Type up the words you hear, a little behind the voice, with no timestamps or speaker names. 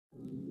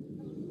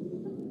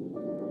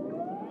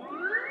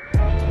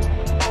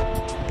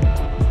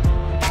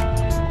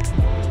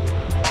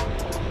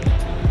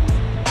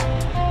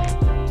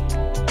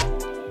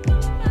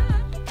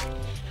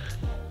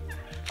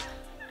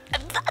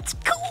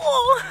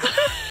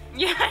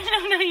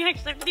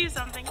actually have to do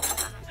something.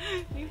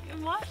 You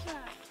can wash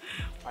that.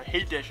 I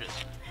hate dishes.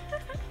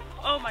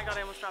 Oh my god,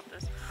 I almost dropped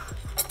this.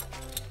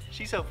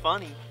 She's so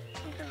funny.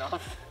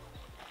 Enough.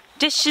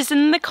 Dishes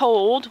in the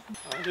cold.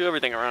 I do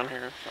everything around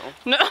here,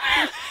 so. No.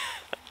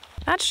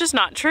 That's just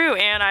not true,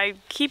 and I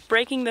keep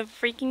breaking the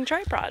freaking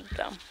tripod,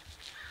 so.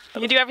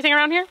 You do everything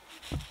around here?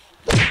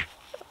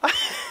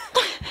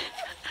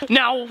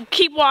 No,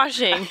 keep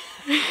washing.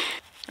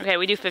 Okay,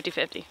 we do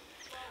 50-50.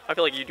 I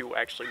feel like you do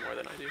actually more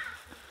than I do.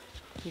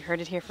 You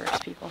heard it here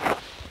first, people.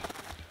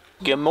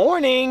 Good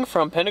morning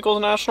from Pinnacles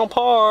National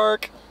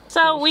Park.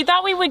 So we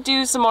thought we would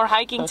do some more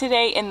hiking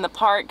today in the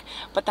park,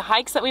 but the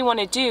hikes that we want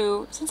to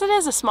do, since it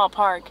is a small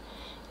park,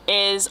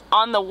 is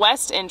on the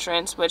west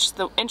entrance, which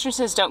the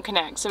entrances don't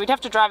connect. So we'd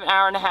have to drive an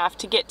hour and a half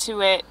to get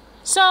to it.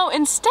 So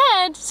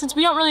instead, since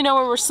we don't really know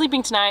where we're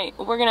sleeping tonight,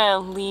 we're gonna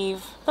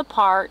leave the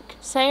park,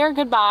 say our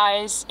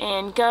goodbyes,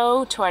 and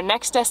go to our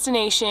next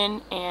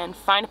destination and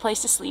find a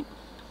place to sleep.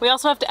 We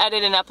also have to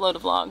edit and upload a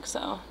vlog,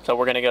 so. So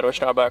we're gonna go to a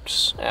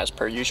Starbucks as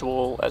per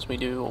usual, as we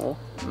do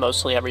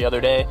mostly every other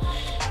day,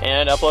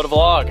 and upload a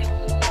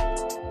vlog.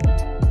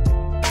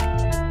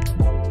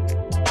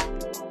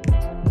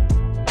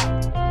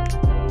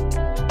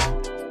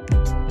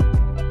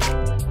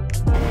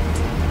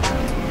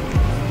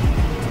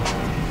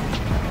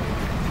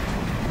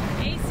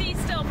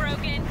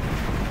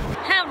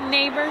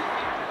 Neighbor.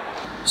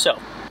 So,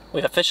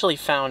 we've officially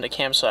found a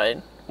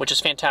campsite, which is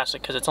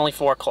fantastic because it's only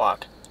 4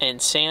 o'clock in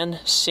San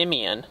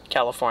Simeon,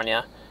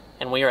 California,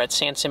 and we are at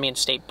San Simeon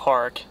State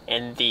Park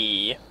in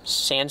the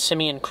San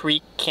Simeon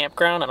Creek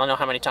Campground. I don't know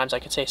how many times I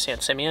could say San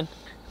Simeon,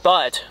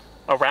 but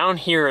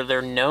around here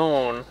they're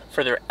known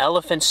for their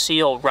elephant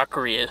seal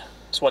rookery,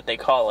 is what they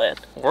call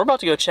it. We're about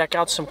to go check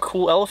out some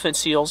cool elephant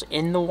seals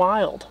in the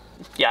wild.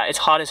 Yeah, it's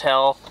hot as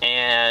hell,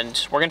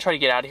 and we're gonna try to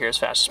get out of here as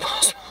fast as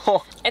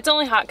possible. It's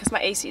only hot because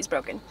my AC is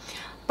broken.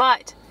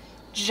 But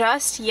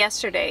just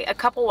yesterday, a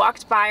couple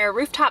walked by our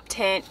rooftop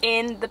tent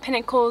in the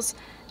Pinnacles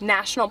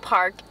National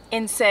Park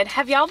and said,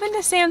 have y'all been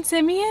to San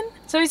Simeon?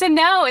 So we said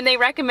no, and they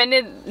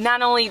recommended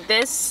not only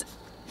this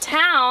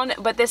town,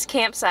 but this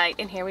campsite,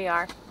 and here we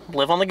are.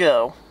 Live on the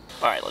go.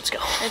 All right, let's go.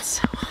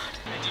 It's so hot.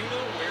 Do you know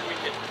where we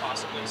could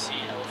possibly see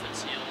elephant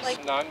seals?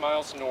 Like 9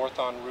 miles north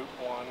on Route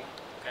 1.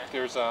 Okay.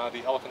 There's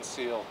the elephant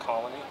seal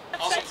colony.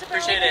 Awesome,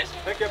 appreciate it.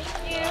 Thank you.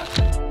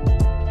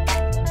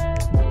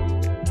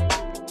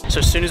 So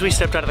as soon as we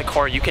stepped out of the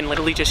car, you can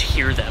literally just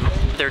hear them.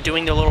 They're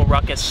doing their little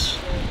ruckus,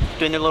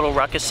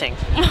 ruckusing.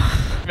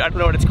 I don't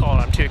know what it's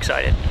called, I'm too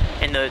excited.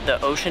 And the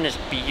ocean is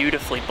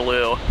beautifully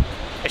blue.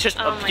 It's just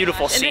a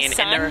beautiful scene. And the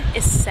sun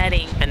is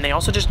setting. And they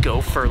also just go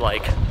for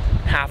like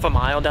half a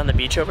mile down the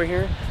beach over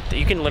here.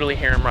 You can literally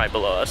hear them right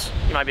below us.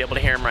 You might be able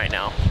to hear them right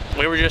now.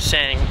 We were just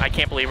saying, I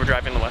can't believe we're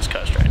driving the West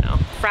Coast right now.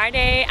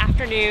 Friday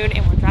afternoon,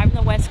 and we're driving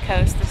the West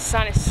Coast. The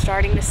sun is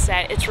starting to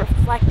set. It's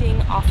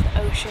reflecting off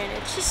the ocean.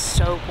 It's just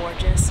so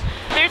gorgeous.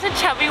 There's a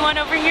chubby one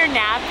over here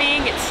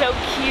napping. It's so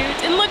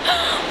cute. And look,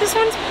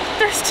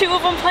 there's 2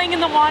 of them playing in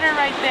the water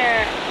right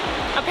there.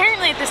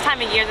 Apparently at this time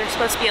of year, there's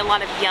supposed to be a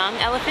lot of young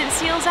elephant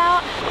seals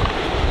out.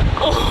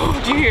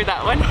 Oh, do you hear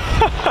that one?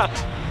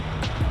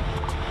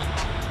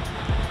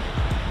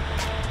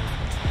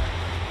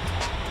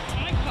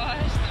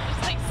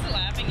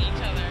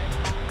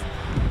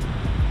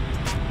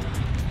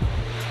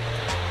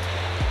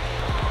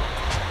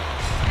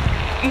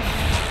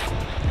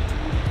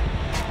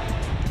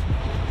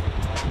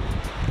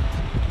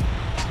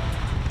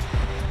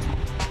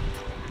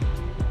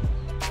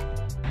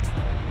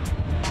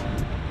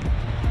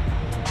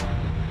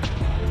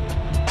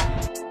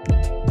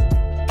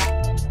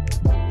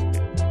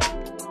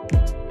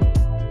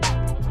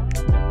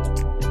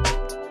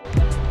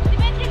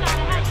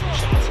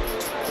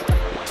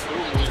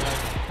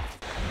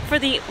 For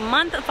the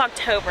month of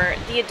October,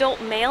 the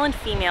adult male and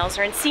females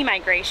are in sea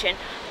migration,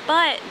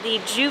 but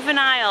the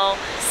juvenile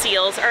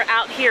seals are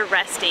out here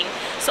resting.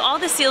 So all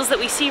the seals that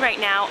we see right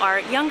now are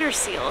younger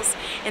seals,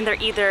 and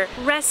they're either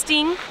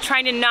resting,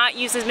 trying to not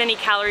use as many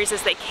calories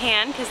as they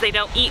can because they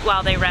don't eat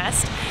while they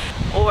rest,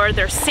 or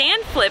they're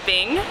sand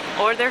flipping,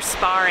 or they're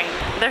sparring.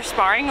 Their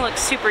sparring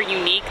looks super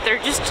unique.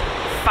 They're just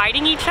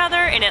fighting each other,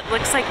 and it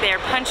looks like they're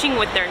punching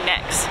with their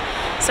necks.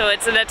 So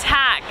it's an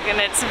attack,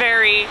 and it's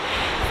very,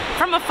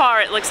 from afar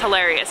it looks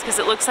hilarious because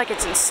it looks like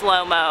it's in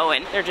slow-mo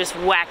and they're just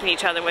whacking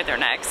each other with their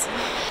necks.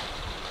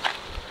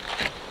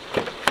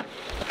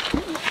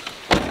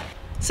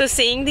 So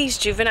seeing these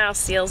juvenile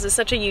seals is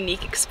such a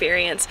unique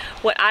experience.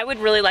 What I would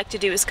really like to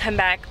do is come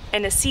back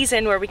in a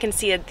season where we can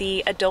see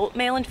the adult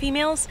male and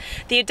females.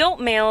 The adult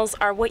males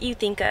are what you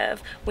think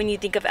of when you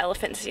think of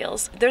elephant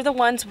seals. They're the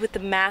ones with the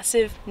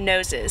massive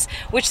noses,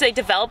 which they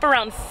develop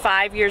around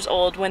 5 years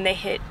old when they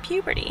hit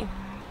puberty.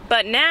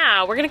 But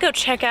now we're gonna go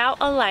check out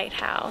a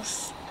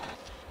lighthouse.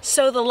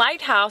 So the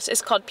lighthouse is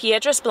called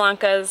Piedras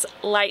Blancas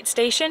Light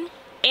Station,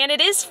 and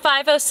it is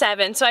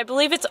 5:07, so I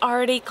believe it's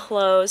already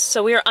closed,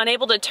 so we are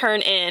unable to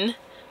turn in,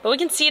 but we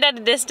can see it at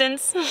a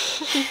distance.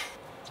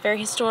 It's very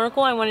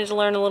historical. I wanted to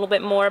learn a little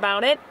bit more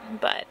about it,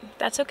 but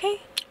that's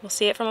okay. We'll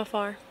see it from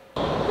afar.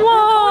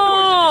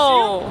 Whoa!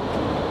 Oh!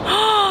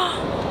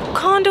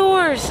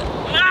 Condors!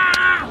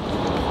 Ah!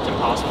 It's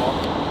impossible.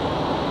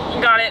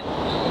 Got it.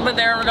 But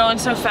they're going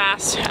so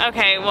fast.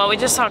 Okay, well, we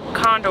just saw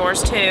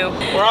condors too.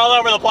 We're all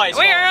over the place.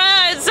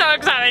 It's so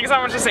exciting, so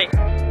much to see.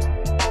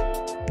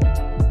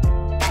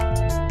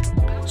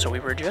 So we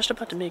were just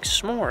about to make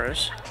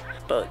s'mores,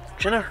 but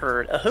Jenna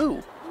heard a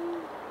who.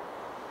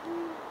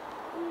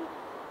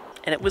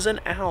 And it was an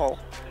owl.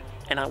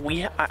 And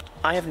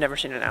I have never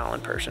seen an owl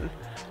in person.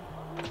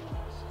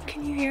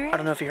 Can you hear it? I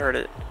don't know if you heard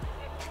it,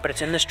 but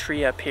it's in this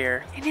tree up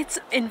here. And it's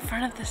in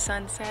front of the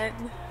sunset.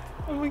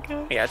 Oh my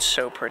god. Yeah, it's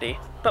so pretty.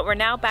 But we're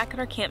now back at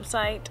our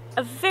campsite.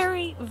 A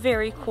very,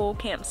 very cool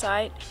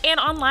campsite. And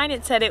online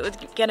it said it was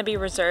gonna be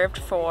reserved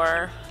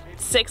for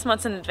 6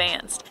 months in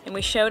advance. And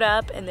we showed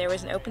up and there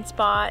was an open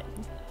spot.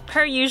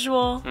 Per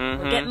usual,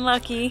 we're getting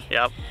lucky.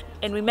 Yep.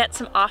 And we met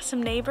some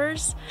awesome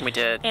neighbors. We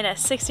did. In a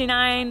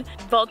 '69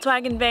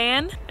 Volkswagen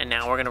van. And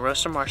now we're gonna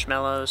roast some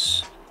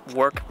marshmallows,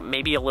 work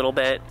maybe a little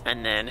bit,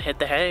 and then hit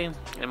the hay.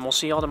 And we'll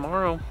see y'all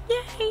tomorrow.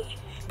 Yay!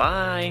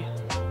 Bye.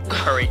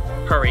 Hurry,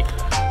 hurry.